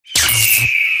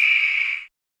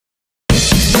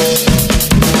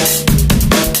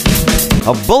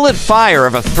A bullet fire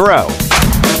of a throw.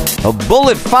 A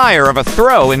bullet fire of a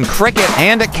throw in cricket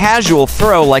and a casual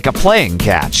throw like a playing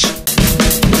catch.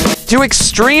 Two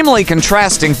extremely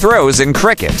contrasting throws in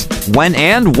cricket. When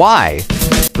and why?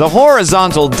 The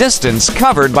horizontal distance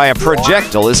covered by a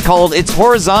projectile is called its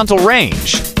horizontal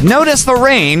range. Notice the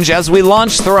range as we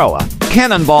launch thrower.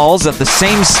 Cannonballs at the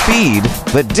same speed,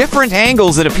 but different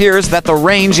angles. It appears that the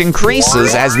range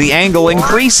increases as the angle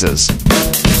increases.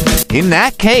 In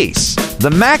that case, the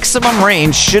maximum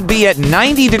range should be at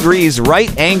 90 degrees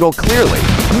right angle clearly,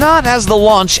 not as the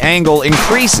launch angle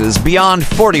increases beyond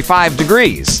 45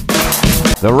 degrees.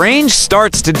 The range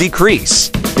starts to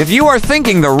decrease. If you are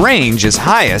thinking the range is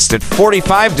highest at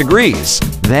 45 degrees,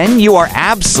 then you are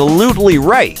absolutely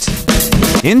right.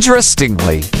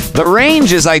 Interestingly, the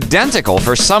range is identical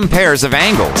for some pairs of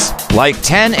angles, like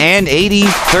 10 and 80,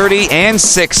 30 and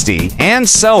 60, and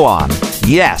so on.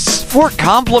 Yes, for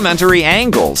complementary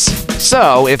angles.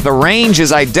 So, if the range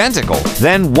is identical,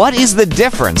 then what is the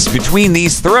difference between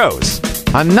these throws?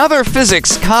 Another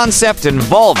physics concept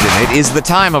involved in it is the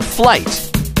time of flight.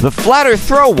 The flatter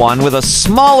throw one with a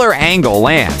smaller angle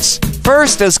lands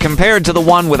first as compared to the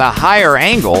one with a higher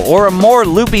angle or a more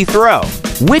loopy throw,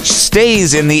 which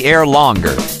stays in the air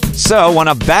longer. So when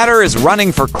a batter is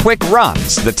running for quick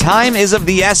runs, the time is of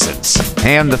the essence,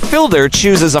 and the fielder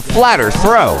chooses a flatter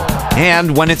throw.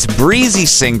 And when it's breezy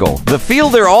single, the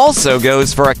fielder also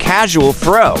goes for a casual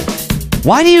throw.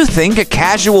 Why do you think a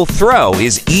casual throw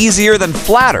is easier than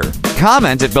flatter?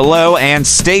 Comment it below and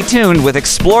stay tuned with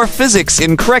Explore Physics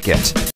in Cricket.